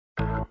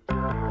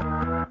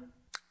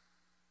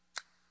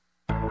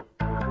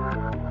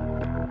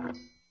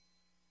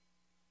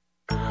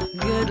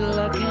Good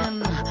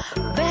looking,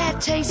 bad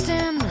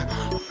tasting,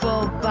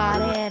 full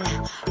bodied,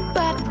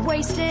 but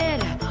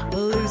wasted,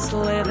 loose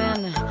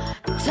living,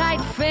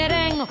 tight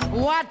fitting.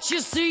 What you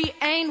see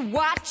ain't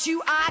what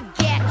you are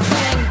getting.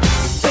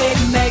 Big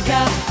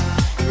makeup,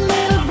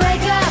 little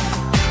breakup.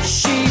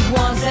 She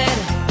wants it,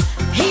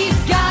 he's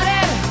got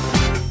it.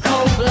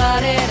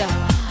 Cold-blooded,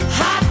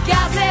 hot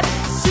gossip,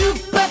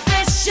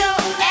 superficial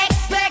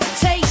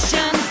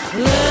expectations.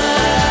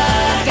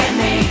 Look at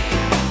me,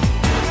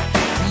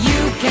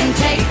 you can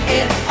take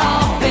it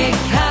all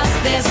because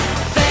this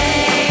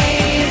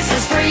face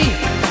is free.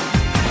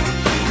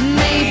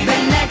 Maybe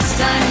next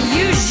time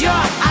use your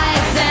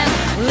eyes and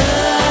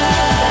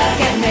look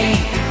at me.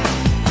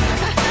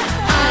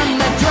 I'm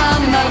the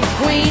drama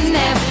queen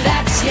if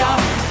that's your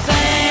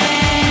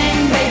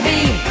thing,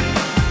 baby.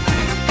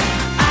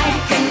 I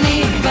can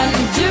even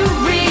do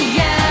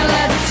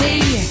reality.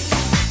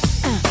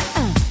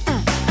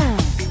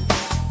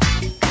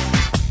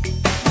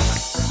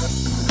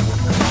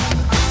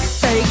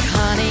 Fake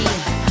honey,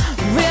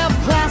 real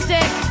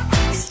plastic,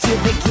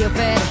 stupid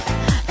cupid,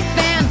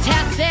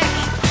 fantastic.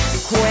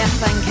 Quit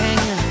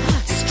thinking,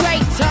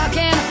 straight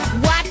talking.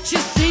 What you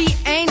see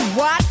ain't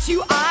what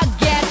you are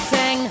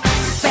getting.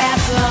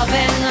 Fast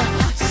loving,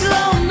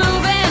 slow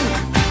moving,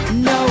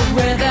 no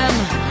rhythm,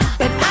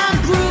 but I'm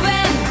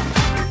grooving.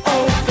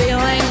 Old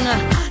feeling,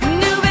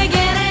 new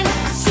beginning,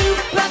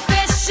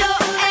 superficial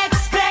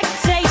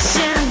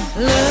expectations.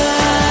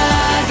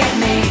 Look at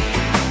me,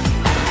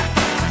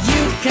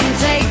 you can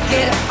take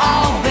it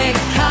all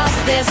because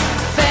this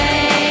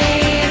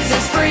face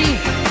is free.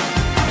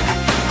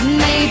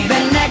 Maybe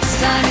next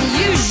time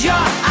use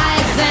your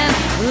eyes and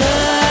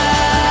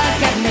look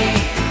at me.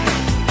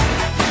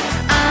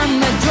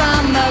 I'm a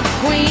drama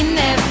queen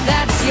if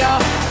that's your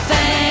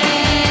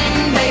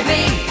thing,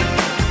 baby.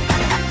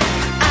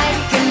 I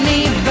can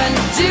even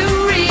do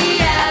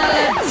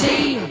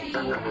reality.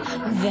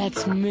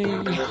 That's me.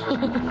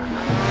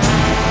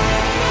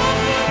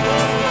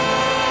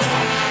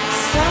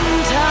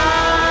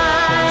 Sometimes